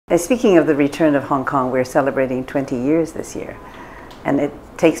Speaking of the return of Hong Kong, we're celebrating 20 years this year. And it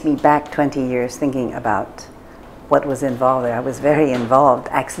takes me back 20 years thinking about what was involved there. I was very involved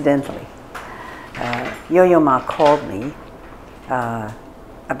accidentally. Yo-Yo Ma called me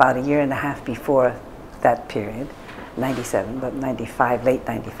about a year and a half before that period, 97, but 95, late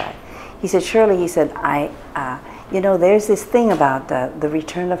 95. He said, Shirley, he said, you know, there's this thing about the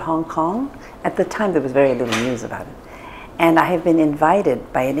return of Hong Kong. At the time, there was very little news about it. And I have been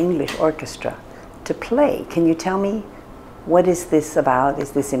invited by an English orchestra to play. Can you tell me, what is this about?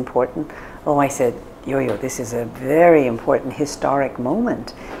 Is this important? Oh, I said, Yo-Yo, this is a very important historic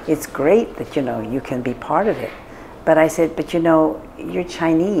moment. It's great that, you know, you can be part of it. But I said, but you know, you're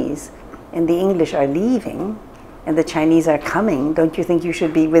Chinese, and the English are leaving, and the Chinese are coming. Don't you think you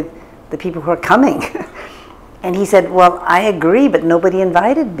should be with the people who are coming? And he said, well, I agree, but nobody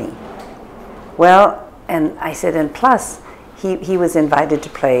invited me. Well, and I said, and plus, he was invited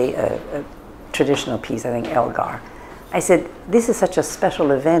to play a traditional piece, I think Elgar. I said, this is such a special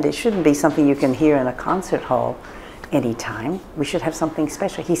event. It shouldn't be something you can hear in a concert hall anytime. We should have something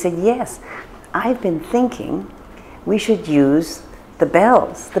special. He said, yes, I've been thinking we should use the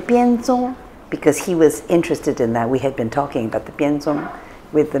bells, the bianzong, because he was interested in that. We had been talking about the bianzong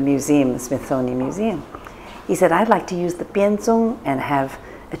with the museum, the Smithsonian Museum. He said, I'd like to use the bianzong and have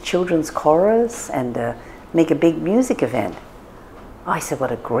a children's chorus and make a big music event. Oh, I said,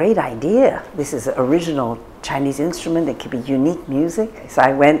 what a great idea. This is an original Chinese instrument. It could be unique music. So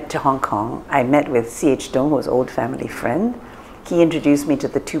I went to Hong Kong. I met with C.H. Dong, who was an old family friend. He introduced me to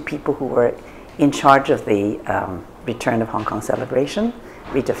the two people who were in charge of the return of Hong Kong celebration,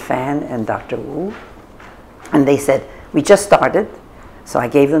 Rita Fan and Dr. Wu. And they said, we just started. So I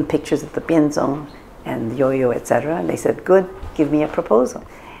gave them pictures of the bianzong and Yo-Yo, etc. And they said, good, give me a proposal.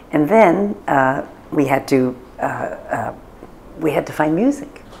 And then we had to find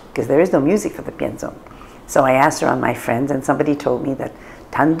music, because there is no music for the bianzong. So I asked around my friends, and somebody told me that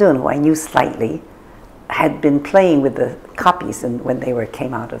Tan Dun, who I knew slightly, had been playing with the copies when they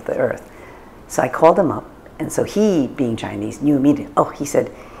came out of the earth. So I called him up, and so he, being Chinese, knew immediately. Oh, he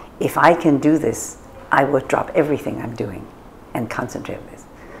said, if I can do this, I will drop everything I'm doing and concentrate on this.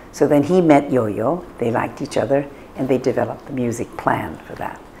 So then he met Yo-Yo, they liked each other, and they developed the music plan for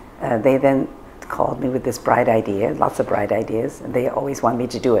that. They then called me with this bright idea, lots of bright ideas, and they always want me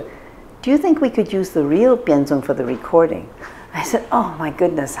to do it. Do you think we could use the real bianzong for the recording? I said, oh my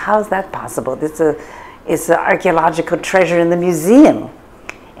goodness, how's that possible? It's an archaeological treasure in the museum.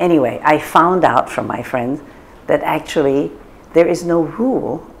 Anyway, I found out from my friends that actually there is no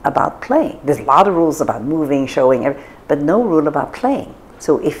rule about playing. There's a lot of rules about moving, showing, but no rule about playing.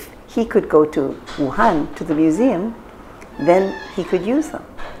 So if he could go to Wuhan, to the museum, then he could use them.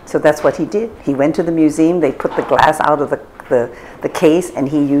 So that's what he did. He went to the museum, they put the glass out of the case, and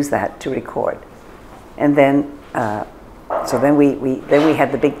he used that to record. And then, so then we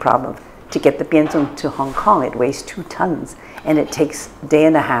had the big problem. To get the bianzong to Hong Kong, it weighs 2 tons, and it takes a day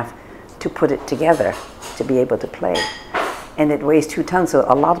and a half to put it together to be able to play. And it weighs 2 tons, so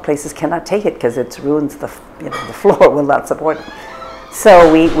a lot of places cannot take it because it ruins the floor will not support it.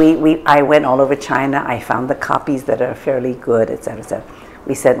 So I went all over China. I found the copies that are fairly good, etc., etc.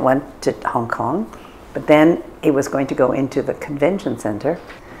 We sent one to Hong Kong, but then it was going to go into the convention center,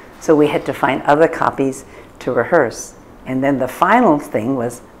 so we had to find other copies to rehearse. And then the final thing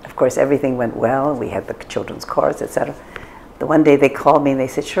was, of course, everything went well. We had the children's chorus, etc. The one day they called me and they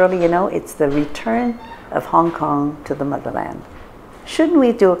said, Shirley, you know, it's the return of Hong Kong to the motherland. Shouldn't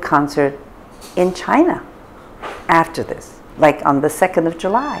we do a concert in China after this, like on the 2nd of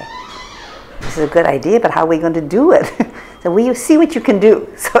July? This is a good idea, but how are we going to do it? So we see what you can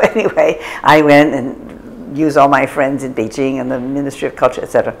do. So anyway, I went and used all my friends in Beijing and the Ministry of Culture,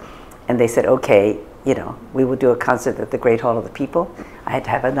 etc. And they said, okay, you know, we will do a concert at the Great Hall of the People. I had to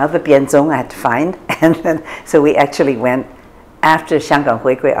have another bianzong I had to find. And then, so we actually went after Xianggang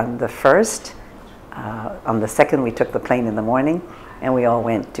Huigui on the 1st. On the 2nd, we took the plane in the morning, and we all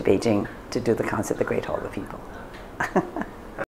went to Beijing to do the concert at the Great Hall of the People.